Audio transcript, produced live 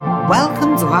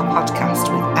Welcome to our podcast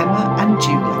with Emma and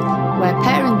Julie, where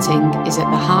parenting is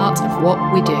at the heart of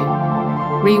what we do.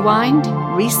 Rewind,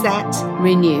 reset,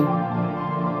 renew.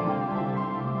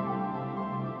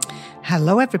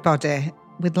 Hello everybody.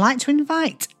 We'd like to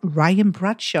invite Ryan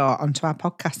Bradshaw onto our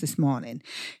podcast this morning,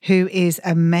 who is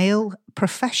a male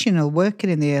professional working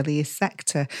in the early years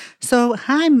sector. So,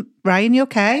 hi Ryan, you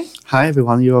okay? Hi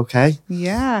everyone, you okay?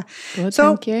 Yeah. Good,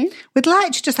 thank you. We'd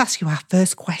like to just ask you our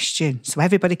first question so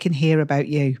everybody can hear about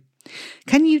you.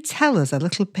 Can you tell us a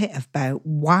little bit about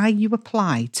why you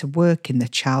applied to work in the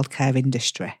childcare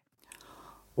industry?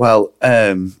 Well,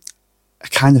 I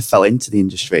kind of fell into the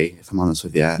industry, if I'm honest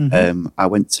with you. Mm-hmm. I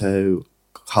went to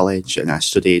college and I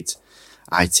studied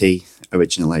IT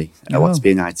originally. I wanted to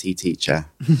be an IT teacher.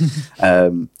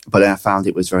 But then I found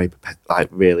it was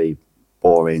really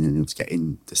boring and it was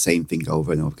getting the same thing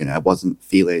over and over again. I wasn't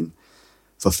feeling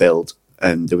fulfilled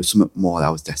and there was something more that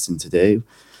I was destined to do.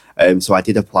 So I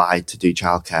did apply to do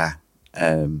childcare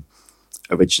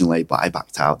originally, but I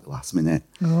backed out at the last minute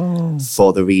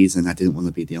for the reason I didn't want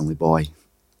to be the only boy.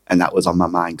 And that was on my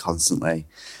mind constantly.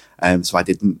 So I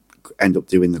didn't end up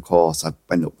doing the course. I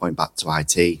ended up going back to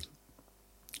IT.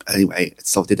 Anyway, I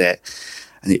still did it.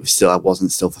 And I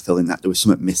wasn't still fulfilling that. There was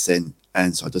something missing.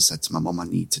 And so I just said to my mum, I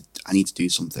need to do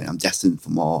something. I'm destined for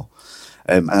more.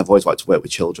 And I've always wanted to work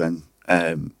with children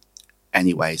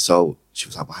anyway. So she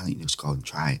was like, why don't you just go and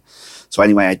try it? So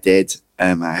anyway, I did.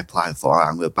 I applied for it.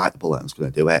 I'm going to bite the bullet. I was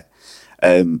going to do it.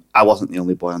 I wasn't the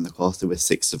only boy on the course. There were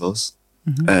 6 of us,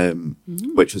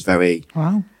 which was very...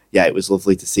 Wow. Yeah, it was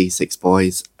lovely to see 6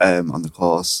 boys on the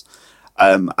course.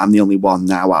 I'm the only one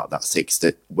now out of that 6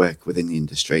 that work within the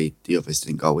industry. The others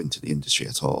didn't go into the industry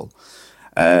at all.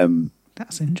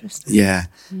 That's interesting. Yeah.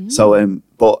 So,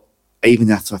 but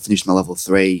even after I finished my level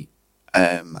 3,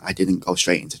 I didn't go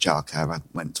straight into childcare. I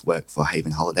went to work for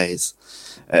Haven Holidays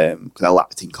because I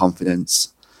lacked in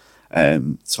confidence.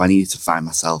 So I needed to find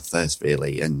myself first,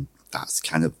 really, and that's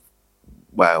kind of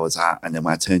where I was at. And then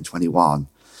when I turned 21,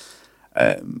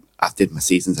 I did my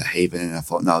seasons at Haven and I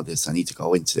thought, no, I need to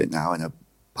go into it now. And I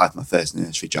applied for my first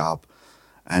nursery job.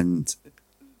 And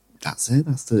that's it.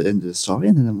 That's the end of the story.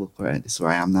 And then look this is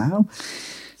where I am now.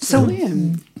 So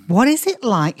what is it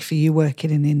like for you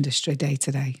working in the industry day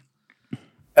to day?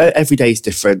 Every day is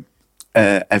different.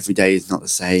 Every day is not the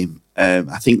same.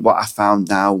 I think what I found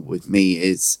now with me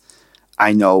is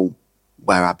I know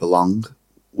where I belong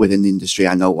within the industry.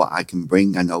 I know what I can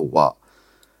bring. I know what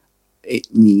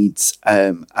it needs,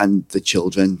 and the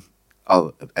children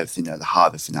are everything at the heart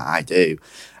of everything that I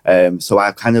do. So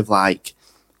I've kind of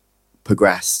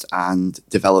progressed and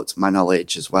developed my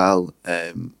knowledge as well,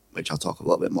 which I'll talk a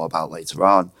little bit more about later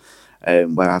on,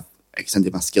 where I've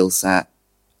extended my skill set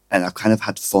and I've kind of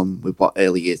had fun with what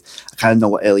early years. I kind of know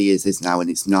what early years is now,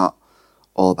 and it's not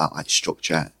all about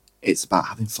structure. It's about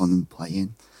having fun and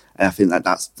playing. And I think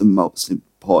that's the most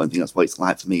important thing. That's what it's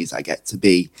like for me, is I get to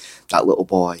be that little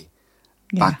boy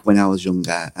back when I was younger,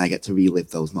 and I get to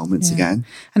relive those moments again.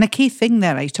 And a key thing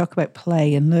there, you talk about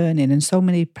play and learning, and so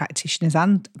many practitioners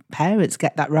and parents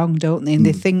get that wrong, don't they? And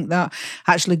they think that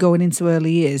actually going into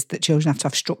early years, that children have to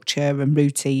have structure and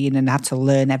routine and have to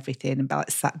learn everything and be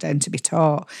sat down to be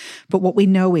taught. But what we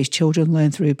know is children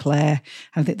learn through play.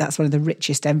 And I think that's one of the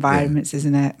richest environments,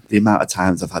 isn't it? The amount of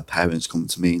times I've had parents come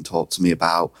to me and talk to me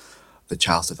about the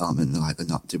child's development, and they're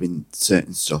not doing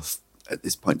certain stuff at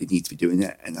this point, they need to be doing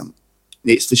it. And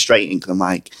it's frustrating because I'm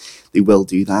like, they will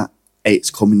do that.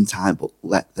 It's coming time, but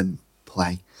let them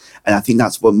play. And I think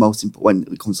that's what most important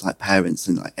when it comes to parents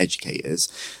and educators.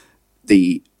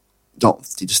 They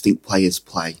just think players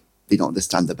play. They don't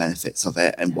understand the benefits of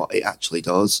it and what it actually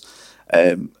does.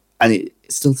 And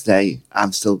still today,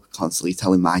 I'm still constantly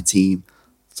telling my team,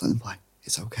 let them play.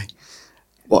 It's okay.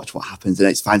 Watch what happens. And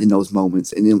it's finding those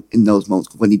moments. And in those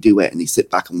moments, when they do it and they sit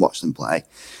back and watch them play,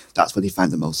 that's where they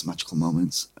find the most magical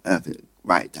moments.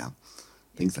 Write it down.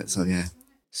 Things like so, yeah.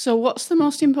 So what's the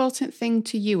most important thing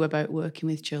to you about working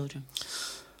with children?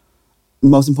 The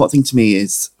most important thing to me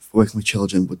is working with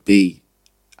children would be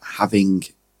having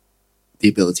the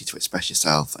ability to express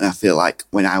yourself. And I feel like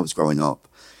when I was growing up,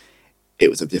 it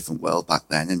was a different world back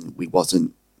then, and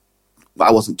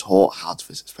I wasn't taught how to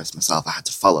express myself. I had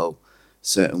to follow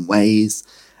certain ways,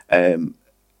 and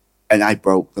I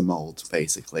broke the mold,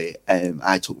 basically.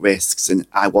 I took risks, and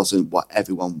I wasn't what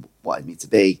everyone wanted me to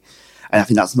be. And I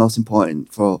think that's the most important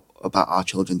about our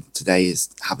children today, is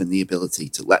having the ability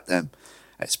to let them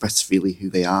express freely who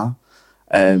they are,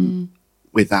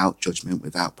 without judgment,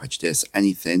 without prejudice,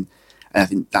 anything. And I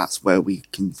think that's where we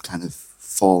can kind of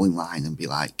fall in line and be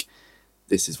like,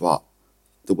 this is what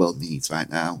the world needs right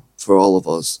now for all of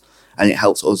us. and it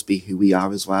helps us be who we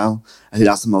are as well. I think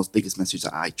that's the most biggest message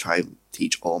that I try and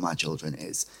teach all my children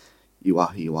is you are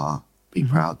who you are. Be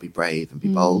proud, be brave, and be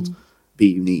bold. Be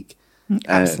unique.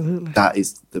 Absolutely. That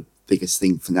is the biggest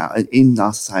thing for now. And in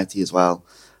our society as well,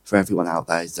 for everyone out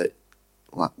there, is that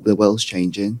like, the world's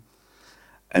changing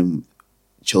and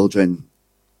children,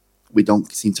 we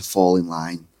don't seem to fall in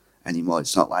line anymore.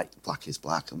 It's not like black is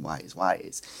black and white is white.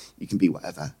 It's, you can be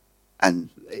whatever and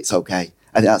it's okay.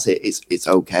 And that's it. It's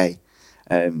okay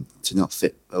to not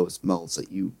fit those molds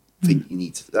that you think you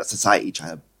need to, that society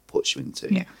trying to push you into,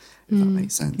 if that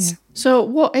makes sense. Yeah. So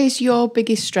what is your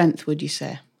biggest strength, would you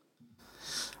say?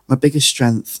 My biggest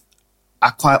strength, I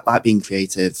quite like being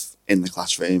creative in the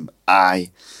classroom.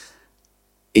 I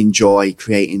enjoy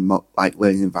creating like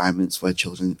learning environments where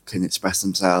children can express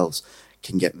themselves,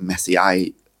 can get messy.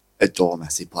 I adore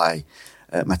messy play.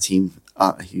 My team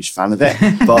aren't a huge fan of it,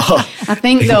 but I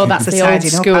think though that's the old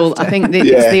school. I think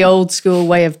it's the old school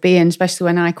way of being. Especially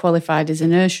when I qualified as a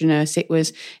nursery nurse,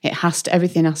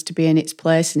 everything has to be in its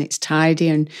place and it's tidy.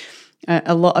 And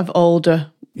a lot of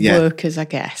older workers, I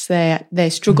guess, they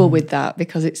struggle with that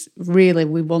because it's really,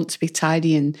 we want to be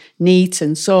tidy and neat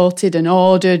and sorted and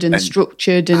ordered and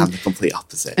structured. And I'm the complete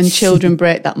opposite. And children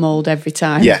break that mould every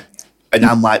time. Yeah. And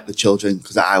I'm like the children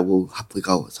because I will happily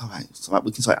go, it's all right,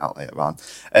 we can sort it out later on.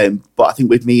 But I think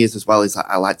with me as well is that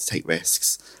I like to take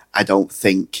risks. I don't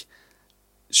think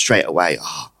straight away,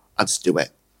 I'll just do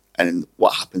it. And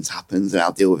what happens, and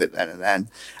I'll deal with it then and then.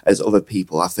 As other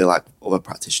people, I feel like other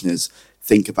practitioners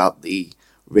think about the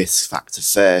risk factor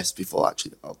first before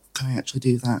actually, can I actually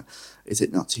do that? Is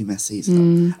it not too messy?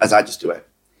 As I just do it.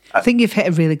 I think you've hit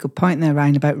a really good point there,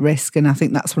 Ryan, about risk. And I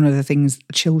think that's one of the things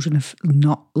children have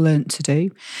not learnt to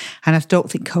do. And I don't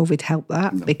think COVID helped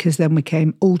that because then we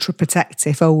became ultra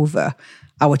protective over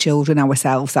our children,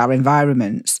 ourselves, our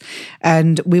environments.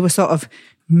 And we were sort of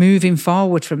moving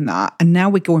forward from that. And now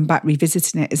we're going back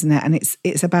revisiting it, isn't it? And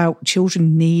it's about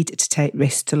children need to take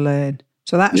risks to learn.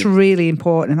 So that's really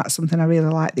important, and that's something I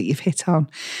really like that you've hit on.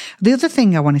 The other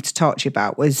thing I wanted to talk to you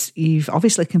about was you've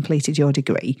obviously completed your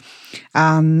degree,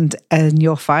 and in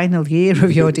your final year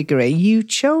of your degree, you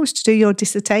chose to do your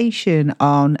dissertation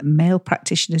on male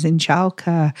practitioners in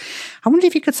childcare. I wonder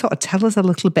if you could sort of tell us a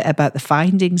little bit about the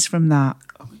findings from that.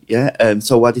 Yeah,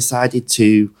 so I decided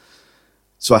to,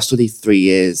 so I studied 3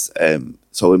 years.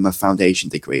 So in my foundation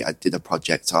degree, I did a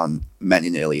project on men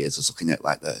in early years. I was looking at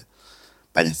like the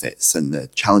benefits and the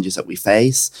challenges that we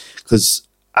face, because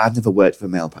I've never worked for a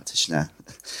male practitioner.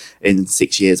 In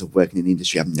 6 years of working in the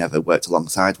industry, I've never worked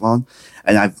alongside one,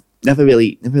 and I've never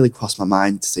really crossed my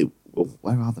mind to say, well,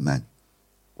 where are the men?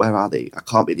 Where are they? I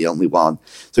can't be the only one.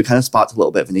 So it kind of sparked a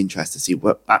little bit of an interest to see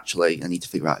what actually I need to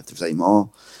figure out if there's any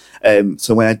more.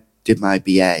 So when I did my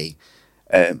BA,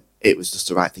 it was just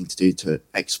the right thing to do to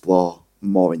explore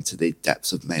more into the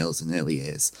depths of males in early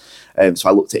years. So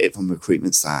I looked at it from the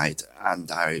recruitment side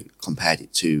and I compared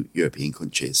it to European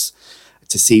countries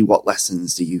to see what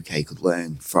lessons the UK could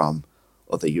learn from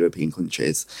other European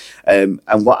countries. And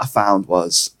what I found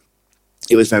was,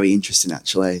 it was very interesting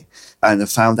actually. And I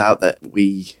found out that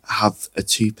we have a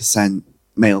 2%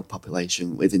 male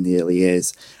population within the early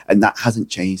years, and that hasn't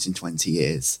changed in 20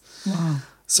 years. Wow.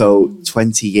 So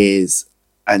 20 years,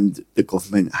 and the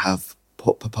government have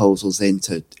put proposals in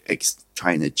to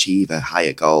try and achieve a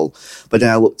higher goal. But then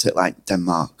I looked at like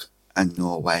Denmark and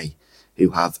Norway,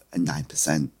 who have a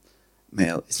 9%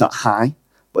 male. It's not high,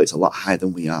 but it's a lot higher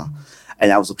than we are.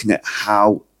 And I was looking at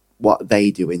what they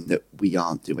doing that we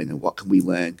aren't doing and what can we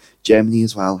learn. Germany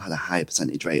as well had a higher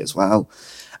percentage rate as well.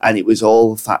 And it was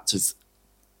all the fact of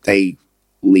they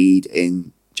lead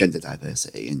in gender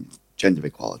diversity and gender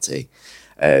equality.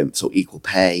 So equal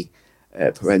pay,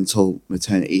 parental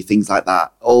maternity, things like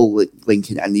that, all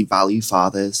linking, and they value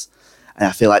fathers. And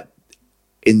I feel like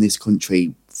in this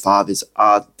country, fathers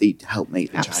are the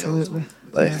helpmate the child.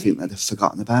 But I think that they're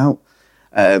forgotten about.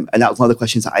 And that was one of the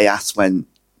questions that I asked when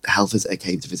the health visitor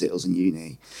came to visit us in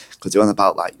uni, because they're on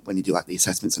about like when you do like the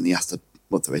assessments and they ask the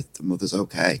mother if the mother's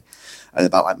okay, and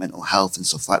about like mental health and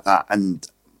stuff like that. And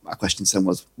my question to them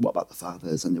was, what about the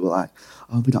fathers? And they were like,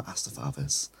 oh, we don't ask the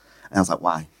fathers. And I was like,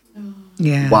 why?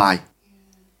 Yeah. Why?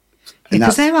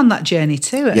 Because they're on that journey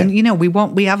too. Yeah. And, you know,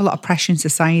 we have a lot of pressure in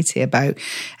society about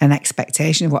an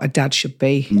expectation of what a dad should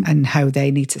be and how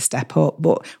they need to step up.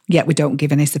 But yet we don't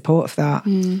give any support for that.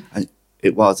 And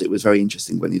it was very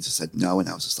interesting when he just said no. And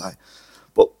I was just like,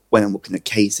 but when I'm looking at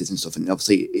cases and stuff, and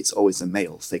obviously it's always the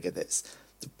male figure that's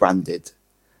the branded,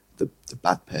 the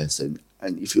bad person.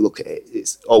 And if you look at it,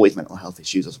 it's always mental health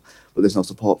issues, but there's no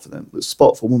support for them. There's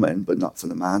support for women, but not for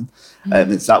the man.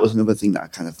 And so that was another thing that I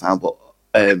kind of found. But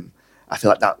I feel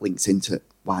like that links into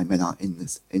why men aren't in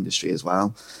this industry as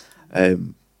well.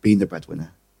 Being the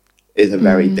breadwinner is a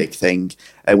very big thing,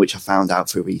 which I found out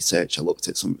through research. I looked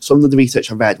at some of the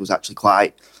research I read was actually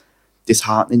quite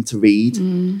disheartening to read,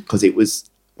 because it was,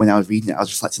 when I was reading it, I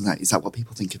was reflecting that, is that what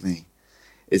people think of me?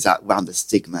 Is that around the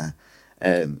stigma?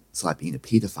 So like being a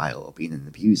paedophile or being an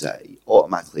abuser,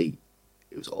 automatically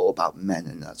it was all about men,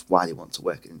 and that's why they want to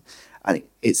work. And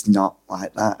it's not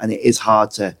like that. And it is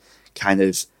hard to kind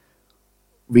of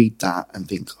read that and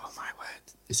think, oh my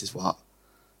word, this is what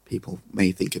people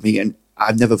may think of me. And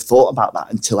I've never thought about that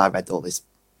until I read all this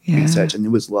research, and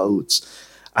there was loads,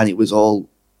 and it was all,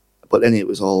 but then it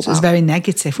was all. So it was very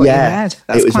negative what you read.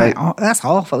 That's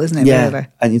awful, isn't it? Yeah, really?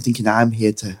 And you're thinking, I'm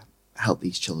here to help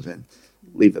these children,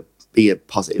 be a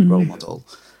positive role model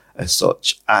as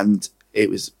such. And it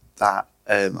was that.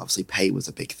 Obviously, pay was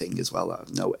a big thing as well that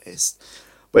I've noticed,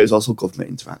 but it was also government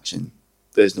interaction.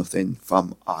 There's nothing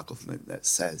from our government that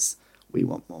says we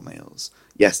want more males.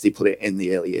 Yes, they put it in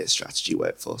the early years strategy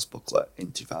workforce booklet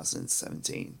in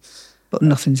 2017, but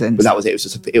nothing since. But that was it.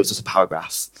 It was just a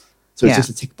paragraph. So it's just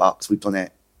a tick box. We've done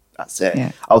it. That's it.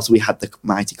 Yeah. Also, we had the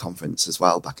Mighty Conference as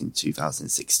well back in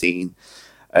 2016,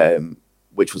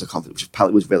 which was a conference which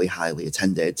apparently was really highly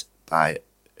attended by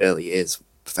early years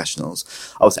professionals.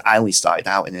 Obviously, I only started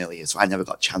out in early years, so I never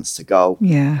got a chance to go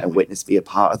and witness, be a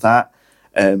part of that.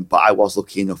 But I was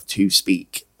lucky enough to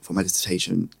speak for my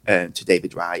dissertation to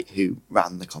David Wright, who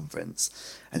ran the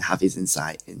conference, and have his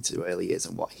insight into early years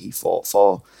and what he fought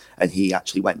for. And he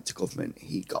actually went to government.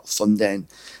 He got funding,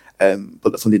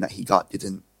 but the funding that he got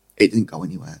didn't go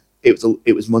anywhere.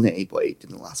 It was money, but it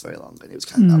didn't last very long, and it was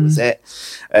kind of that was it.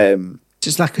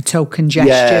 Just like a token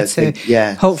gesture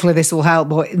to hopefully this will help,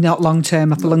 but not long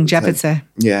term for longevity.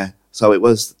 Yeah, so it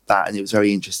was that, and it was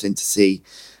very interesting to see,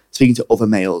 speaking to other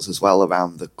males as well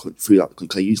around throughout the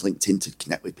country. I used LinkedIn to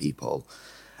connect with people,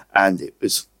 and it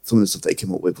was some of the stuff they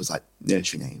came up with was like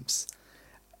nursery names,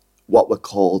 what were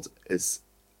called as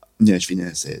nursery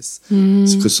nurses,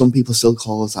 because some people still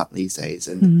call us that these days,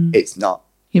 and it's not.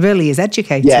 He really is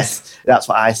educated. Yes, that's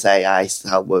what I say. I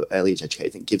help with early age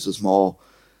educated. It gives us more.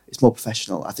 It's more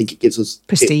professional. I think it gives us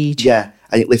prestige. And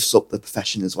it lifts up the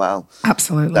profession as well.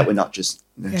 Absolutely. That we're not just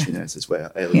nursery nurses, we're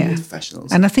early years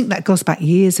professionals. And I think that goes back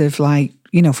years of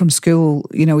from school,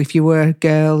 if you were a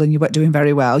girl and you weren't doing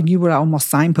very well, you were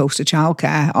almost signposted to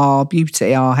childcare or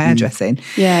beauty or hairdressing.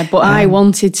 Yeah, but I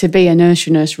wanted to be a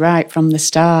nursery nurse right from the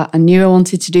start. I knew I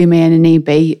wanted to do my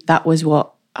NNEB. That was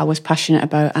what I was passionate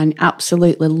about and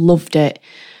absolutely loved it.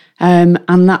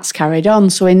 And that's carried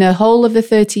on. So in the whole of the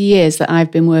 30 years that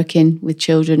I've been working with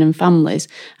children and families,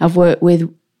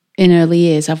 in early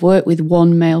years, I've worked with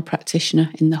one male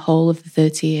practitioner in the whole of the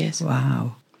 30 years.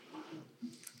 Wow.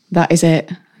 That is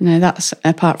it. No, that's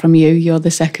apart from you're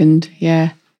the second,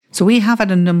 yeah. So we have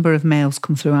had a number of males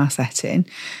come through our setting,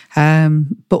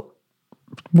 but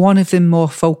one of them more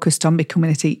focused on becoming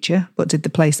a teacher, but did the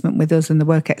placement with us and the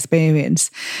work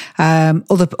experience.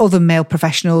 Other male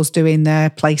professionals doing their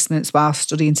placements while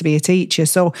studying to be a teacher.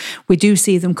 So we do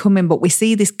see them coming, but we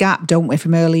see this gap, don't we,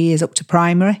 from early years up to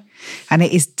primary. And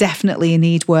it is definitely a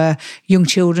need where young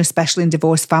children, especially in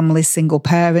divorced families, single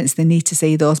parents, they need to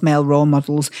see those male role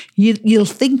models. You'll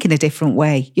think in a different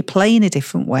way. You play in a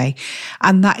different way.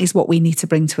 And that is what we need to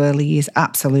bring to early years,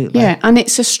 absolutely. Yeah, and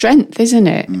it's a strength, isn't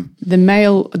it? The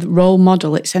male role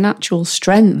model, it's an actual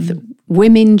strength.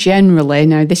 Women generally,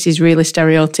 now this is really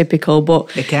stereotypical,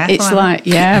 but be careful, it's like,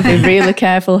 be really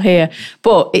careful here.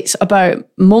 But it's about,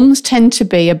 mums tend to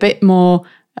be a bit more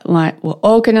like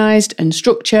organised and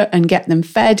structure and get them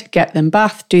fed, get them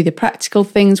bathed, do the practical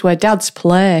things, where dads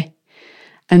play.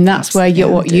 And that's where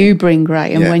you bring,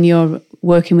 right? And when you're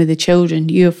working with the children,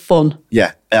 you have fun.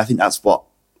 Yeah, and I think that's what,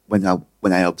 when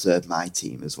I observe my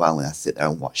team as well, when I sit there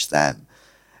and watch them,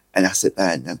 and I sit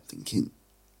there and I'm thinking,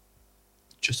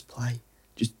 just play.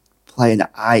 And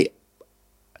I'm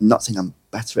not saying I'm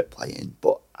better at playing,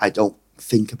 but I don't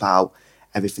think about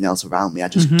everything else around me. I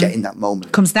just get in that moment.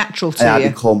 It comes natural to you. And I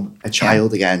become a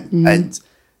child again. And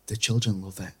the children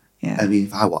love it. Yeah. I mean,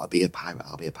 if I want to be a pirate,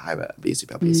 I'll be a pirate. I'll be a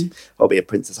super, I'll be a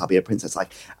princess, I'll be a princess.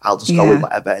 Like, I'll just go with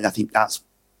whatever. And I think that's,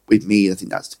 with me,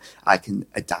 I can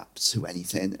adapt to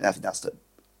anything. And I think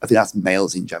that's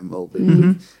males in general.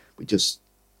 We just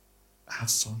have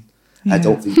fun. Yeah. I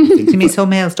don't think you mean so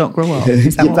males don't grow up?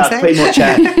 Is that what that's pretty much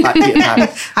like Peter Pan.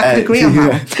 I could agree on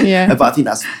that. Yeah. But I think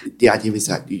that's the idea, is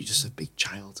that you're just a big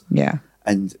child. Yeah.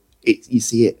 And you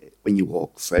see it when you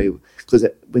walk through. Because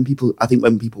when people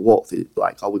walk through,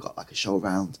 like, oh, we've got like a show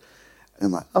around. And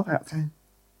I'm like, okay.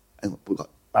 And we've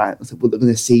got, right, I said, well, they're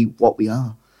going to see what we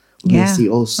are. We're going to see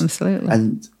us. Absolutely.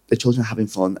 And the children are having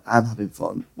fun, I'm having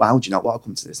fun. Why would you not want to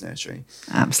come to this nursery?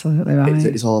 Absolutely right.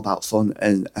 It's all about fun.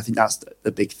 And I think that's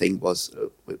the big thing was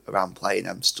around playing.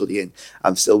 I'm studying,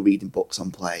 I'm still reading books on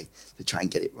play to try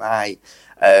and get it right.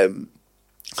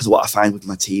 Because what I find with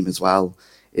my team as well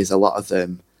is a lot of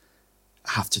them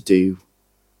have to do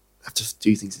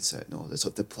things in certain order. So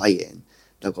if they're playing,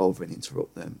 they'll go over and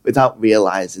interrupt them without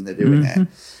realising they're doing it. And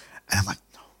I'm like,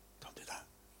 no, don't do that.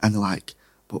 And they're like,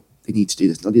 but they need to do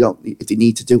this. No, they don't. If they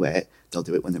need to do it, they'll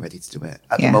do it when they're ready to do it.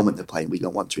 At the moment they're playing, we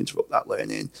don't want to interrupt that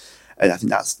learning. And I think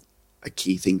that's a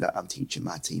key thing that I'm teaching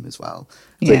my team as well.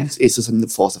 So it's just a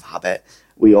force of habit.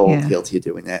 We all guilty of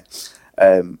doing it.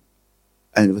 And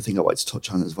another thing I wanted to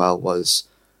touch on as well was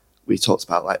we talked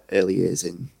about like the early years,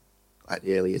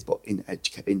 but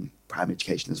in primary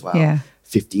education as well.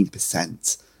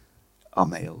 15% are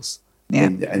males. Yeah.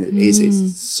 And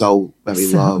it's so very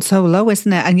low. So low,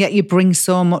 isn't it? And yet you bring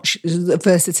so much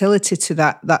versatility to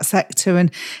that sector.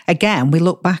 And again, we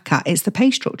look back at, it's the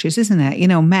pay structures, isn't it? You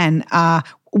know, men are,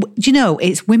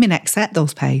 it's women accept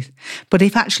those pays. But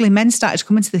if actually men started to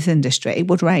come into this industry, it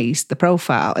would raise the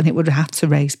profile and it would have to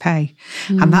raise pay.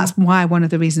 And that's why one of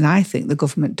the reasons I think the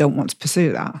government don't want to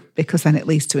pursue that, because then it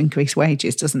leads to increased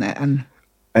wages, doesn't it? And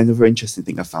another interesting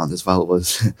thing I found as well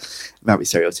was, it might be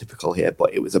stereotypical here,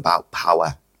 but it was about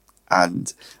power.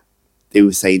 And they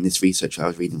were saying, this research I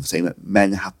was reading was saying that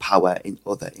men have power in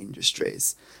other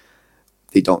industries.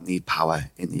 They don't need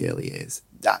power in the early years.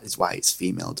 That is why it's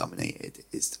female dominated.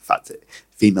 It's the fact that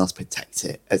females protect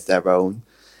it as their own.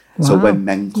 Wow. So when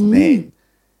men come in,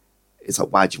 it's like,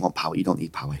 why do you want power? You don't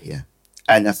need power here.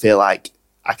 And I feel like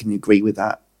I can agree with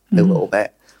that a little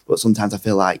bit. But sometimes I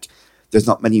feel like there's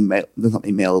not many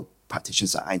male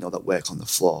practitioners that I know that work on the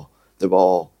floor. They're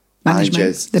all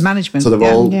managers. The management. So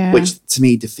they're all, which to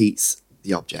me defeats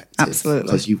the objective. Absolutely.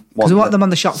 Because you want them on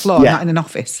the shop floor, not in an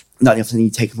office. Not enough, and you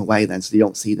take them away then, so you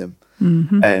don't see them.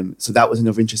 So that was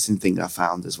another interesting thing I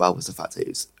found as well, was the fact that it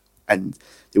was, and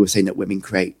they were saying that women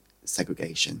create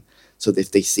segregation. So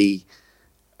if they see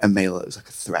a male that was like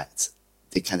a threat,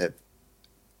 they kind of,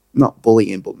 not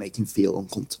bullying, but make him feel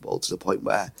uncomfortable to the point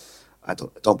where I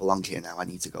don't belong here now, I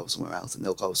need to go somewhere else, and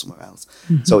they'll go somewhere else.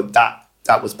 So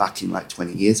that was back in like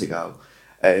 20 years ago.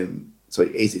 So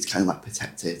it's kind of like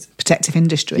protective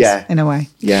industries, in a way.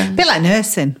 Yeah. A bit like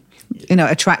nursing. You know,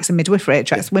 attracts a midwifery,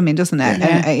 attracts women, doesn't it?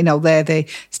 Yeah. And, they're the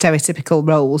stereotypical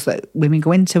roles that women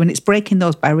go into, and it's breaking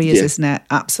those barriers, isn't it?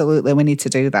 Absolutely, we need to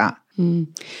do that.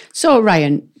 So,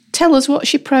 Ryan, tell us,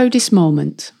 what's your proudest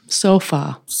moment so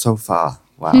far? So far,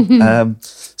 wow.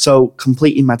 So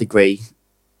completing my degree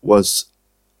was,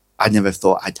 I never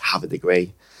thought I'd have a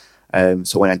degree.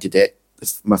 So when I did it,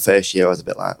 my first year, I was a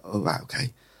bit like, oh, right,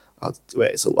 okay, I'll do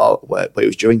it. It's a lot of work. But it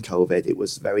was during COVID. It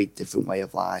was a very different way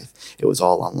of life. It was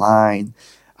all online.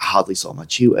 I hardly saw my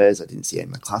tutors. I didn't see any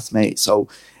of my classmates. So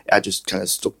I just kind of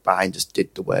stuck by and just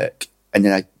did the work. And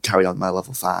then I carried on my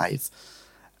level 5.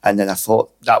 And then I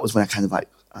thought, that was when I kind of like,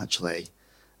 actually,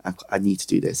 I need to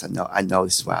do this. I know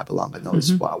this is where I belong. I know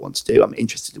this is what I want to do. I'm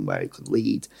interested in where it could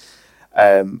lead.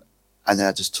 And then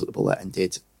I just took the bullet and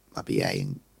did my BA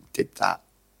and did that.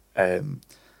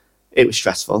 It was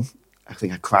stressful. I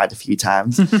think I cried a few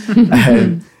times.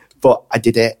 But I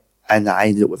did it, and I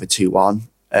ended up with a 2-1,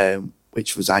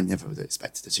 which was, I never would have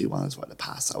expected a 2-1. I was wanting to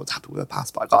pass. I was happy with a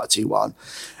pass, but I got a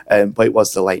 2-1. But it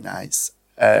was the late nights,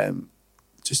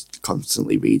 just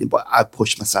constantly reading. But I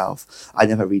pushed myself. I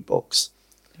never read books,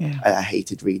 and I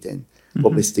hated reading.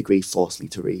 But this degree forced me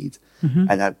to read,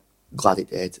 and I'm glad it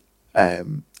did.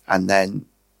 And then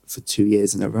for 2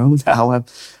 years in a row now,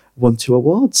 I've won 2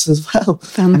 awards as well.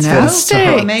 Fantastic.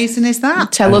 How amazing is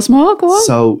that? Tell us more, go on.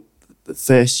 So the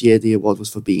first year, the award was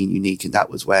for being unique, and that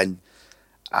was when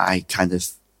I kind of,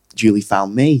 Julie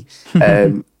found me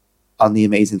on the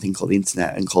amazing thing called the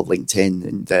internet and called LinkedIn.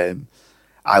 And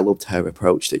I loved her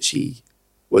approach that she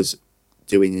was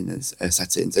doing in her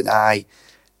settings. And I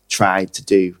tried to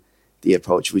do the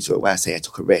approach where I say I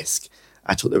took a risk.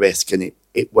 I took the risk and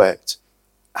it worked.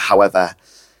 However,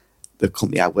 the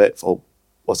company I worked for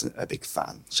wasn't a big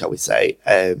fan, shall we say,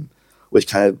 which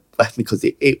kind of left me, because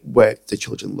it worked. The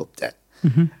children loved it.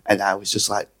 And I was just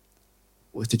like,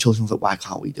 with the children, why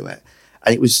can't we do it?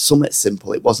 And it was somewhat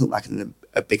simple. It wasn't like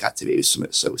a big activity. It was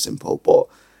something so simple. But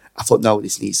I thought, no,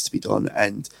 this needs to be done.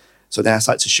 And so then I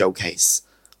started to showcase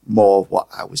more of what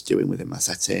I was doing within my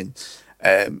setting,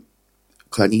 because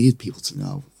I needed people to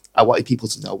know. I wanted people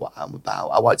to know what I'm about.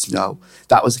 I wanted to know.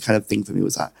 That was the kind of thing for me,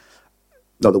 was that,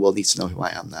 no, the world needs to know who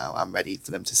I am now. I'm ready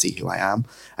for them to see who I am.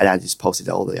 And I just posted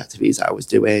all the activities that I was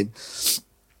doing.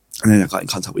 And then I got in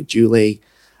contact with Julie.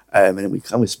 And then we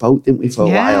kind of spoke, didn't we, for a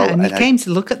while? And you came to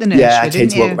look at the nursery, I came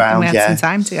to look around, and we had some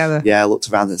time together. Yeah, I looked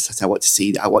around and said, I want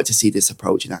to see this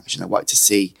approach in action. I want to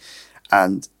see.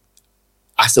 And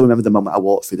I still remember the moment I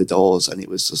walked through the doors and it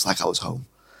was just like I was home.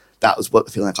 That was what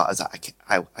the feeling I got, is that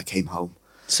I came home.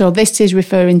 So this is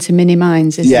referring to Mini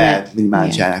Minds, isn't it? Yeah, Mini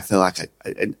Minds, yeah. I feel like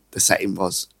the setting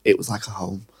was like a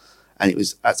home. And it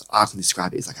was, as I can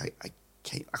describe it, it's like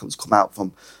I was come out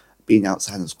from being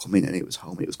outside and I was coming and it was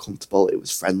home. It was comfortable. It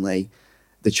was friendly.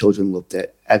 The children loved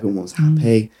it. Everyone was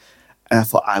happy. And I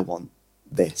thought, I want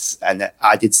this. And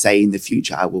I did say in the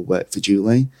future I will work for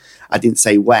Julie. I didn't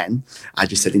say when. I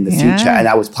just said in the future. And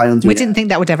I was planning on doing it. We didn't think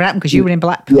that would ever happen because you were in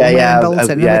Blackpool and in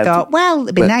Bolton. And we thought, well,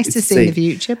 it'd be nice to see in the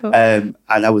future. But. And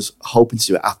I was hoping to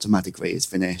do it after my degree is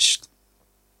finished.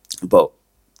 But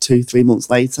 2-3 months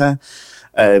later,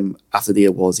 after the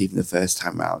awards, even the first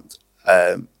time round,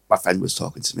 my friend was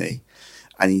talking to me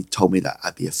and he told me that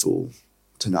I'd be a fool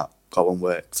to not go and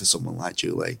work for someone like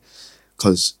Julie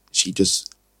because she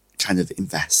just kind of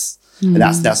invests. And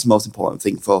that's the most important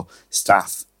thing for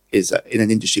staff is in an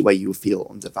industry where you feel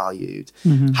undervalued,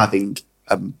 having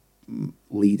a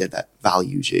leader that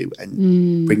values you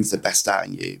and brings the best out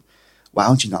in you. Why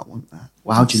would you not want that?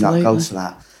 Why would you not go for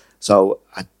that? So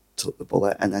I took the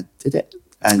bullet and I did it.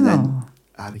 And then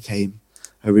I became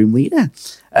a room leader.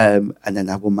 And then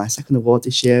I won my second award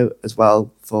this year as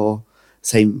well for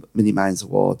same Mini Minds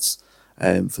Awards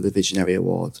for the Visionary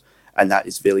Award. And that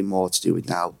is really more to do with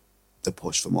now the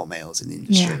push for more males in the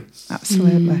industry. Yeah,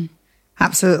 absolutely.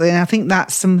 Absolutely. And I think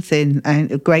that's something,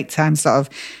 a great time to sort of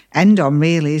end on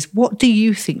really, is what do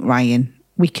you think, Ryan,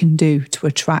 we can do to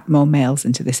attract more males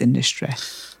into this industry?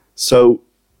 So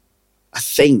I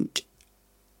think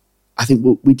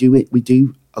we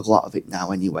do a lot of it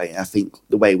now anyway. And I think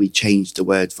the way we changed the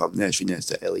word from nursery nurse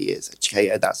to early years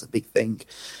educator, that's a big thing.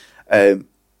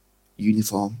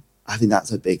 Uniform. I think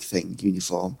that's a big thing.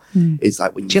 Uniform is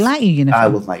like when do you like your uniform? I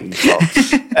love my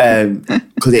uniform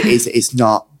because it's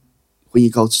not, when you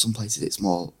go to some places, it's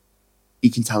more, you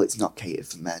can tell it's not catered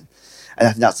for men. And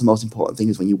I think that's the most important thing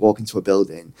is when you walk into a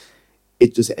building,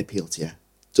 does it appeal to you?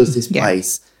 Does this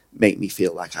place make me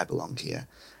feel like I belong here?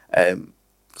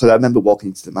 Because I remember walking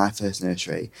into my first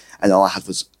nursery and all I had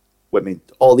was women,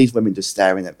 all these women just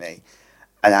staring at me.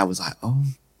 And I was like, oh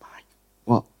my,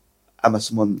 what? Am I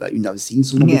someone that you've never seen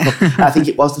someone before? And I think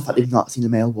it was the fact they've not seen a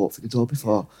male walk through the door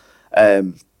before.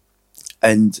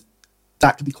 And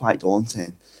that could be quite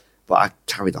daunting. But I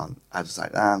carried on. I was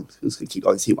like, I'm just going to keep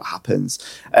going and see what happens.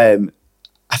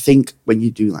 I think when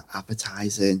you do like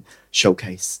advertising,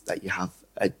 showcase that you have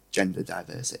a gender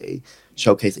diversity,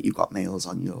 showcase that you've got males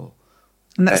on your...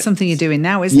 And that's something you're doing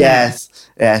now, isn't it? Yes.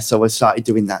 Yeah, so I've started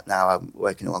doing that now. I'm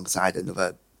working alongside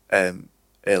another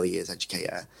early years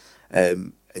educator.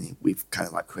 And we've kind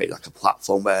of like created like a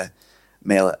platform where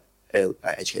male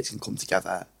educators can come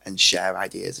together and share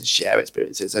ideas and share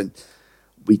experiences. And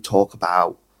we talk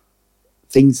about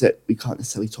things that we can't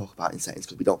necessarily talk about in settings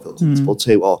because we don't feel comfortable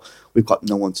to, or we've got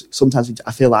no one to. Sometimes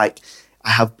I feel like I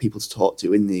have people to talk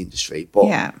to in the industry,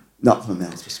 but not from a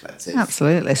male's perspective.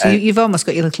 Absolutely. So you've almost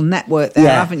got your little network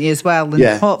there, haven't you, as well?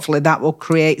 And hopefully that will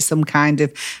create some kind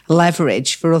of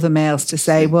leverage for other males to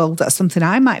say, well, that's something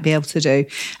I might be able to do.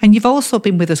 And you've also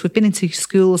been with us. We've been into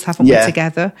schools, haven't we,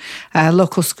 together,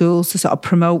 local schools to sort of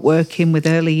promote working with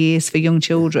early years for young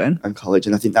children. And college.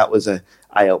 And I think that was a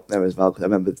eye-opener as well, because I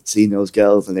remember seeing those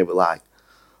girls and they were like,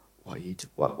 what are you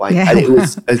doing? Why? Yeah. And it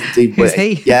was who's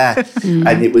he?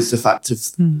 And it was the fact of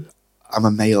I'm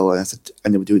a male, and I said,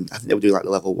 and I think they were doing like the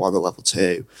level 1 or level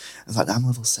 2. I was like, I'm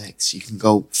level 6. You can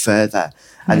go further,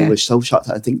 and they were so shocked.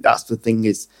 I think that's the thing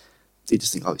is, they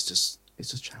just think, oh, it's just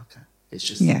childcare. It's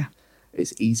just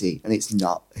it's easy, and it's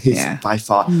not. It's by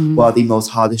far one of the most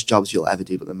hardest jobs you'll ever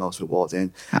do, but the most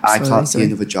rewarding. Absolutely. I can't see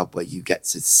another job where you get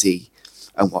to see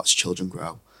and watch children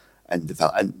grow and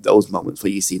develop, and those moments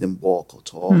where you see them walk or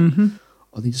talk,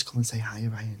 or they just come and say, hi,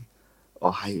 Ryan,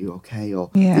 or hi, are you okay? Or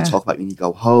they talk about you when you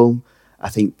go home. I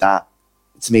think that,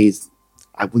 to me,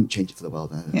 I wouldn't change it for the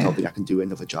world. I don't think I can do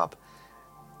another job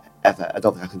ever. I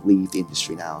don't think I could leave the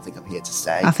industry now. I think I'm here to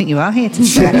stay. I think you are here to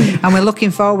stay. And we're looking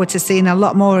forward to seeing a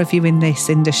lot more of you in this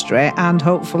industry and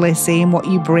hopefully seeing what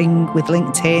you bring with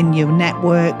LinkedIn, your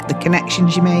network, the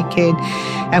connections you're making.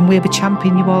 And we'll be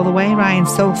championing you all the way, Ryan.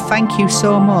 So thank you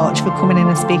so much for coming in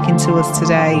and speaking to us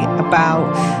today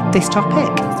about this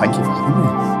topic. Thank you for having me.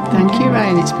 Thank you,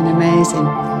 Ryan. It's been amazing.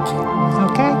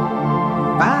 Okay.